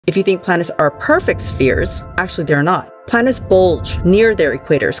If you think planets are perfect spheres, actually they're not. Planets bulge near their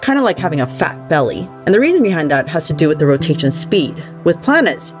equators, kind of like having a fat belly. And the reason behind that has to do with the rotation speed. With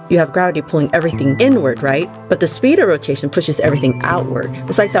planets, you have gravity pulling everything inward, right? But the speed of rotation pushes everything outward.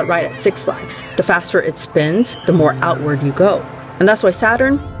 It's like that ride at Six Flags. The faster it spins, the more outward you go. And that's why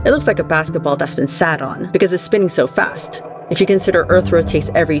Saturn, it looks like a basketball that's been sat on, because it's spinning so fast. If you consider Earth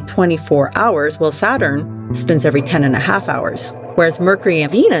rotates every 24 hours, well, Saturn spins every 10.5 hours. Whereas Mercury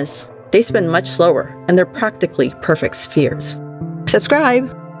and Venus, they spin much slower, and they're practically perfect spheres.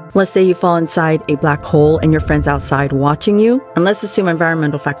 Subscribe! Let's say you fall inside a black hole and your friend's outside watching you, and let's assume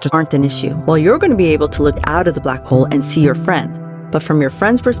environmental factors aren't an issue. Well, you're going to be able to look out of the black hole and see your friend. But from your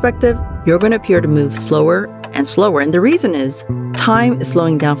friend's perspective, you're going to appear to move slower and slower. And the reason is, time is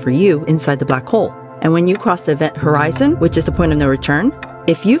slowing down for you inside the black hole. And when you cross the event horizon, which is the point of no return,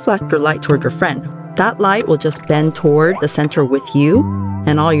 if you flash your light toward your friend, that light will just bend toward the center with you,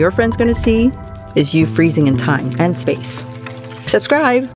 and all your friend's going to see is you freezing in time and space. Subscribe!